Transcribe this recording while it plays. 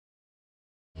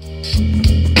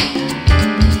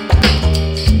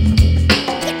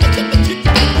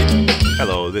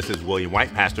William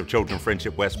White, pastor of Children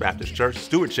Friendship West Baptist Church.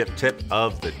 Stewardship tip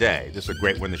of the day. This is a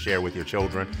great one to share with your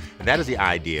children. And that is the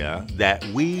idea that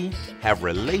we have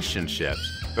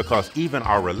relationships because even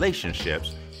our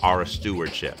relationships are a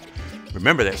stewardship.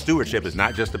 Remember that stewardship is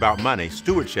not just about money.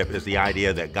 Stewardship is the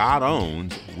idea that God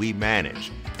owns, we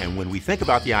manage. And when we think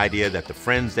about the idea that the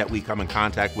friends that we come in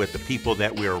contact with, the people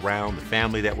that we're around, the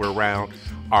family that we're around,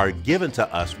 are given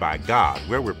to us by God,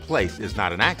 where we're placed is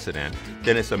not an accident,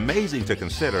 then it's amazing to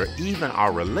consider even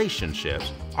our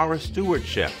relationships are a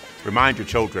stewardship. Remind your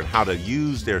children how to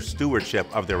use their stewardship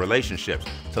of their relationships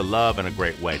to love in a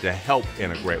great way, to help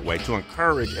in a great way, to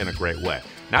encourage in a great way.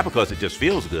 Not because it just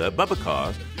feels good, but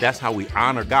because that's how we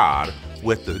honor God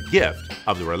with the gift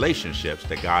of the relationships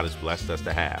that God has blessed us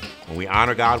to have. When we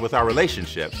honor God with our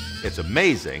relationships, it's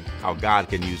amazing how God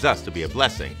can use us to be a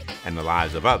blessing in the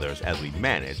lives of others as we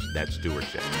manage that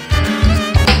stewardship.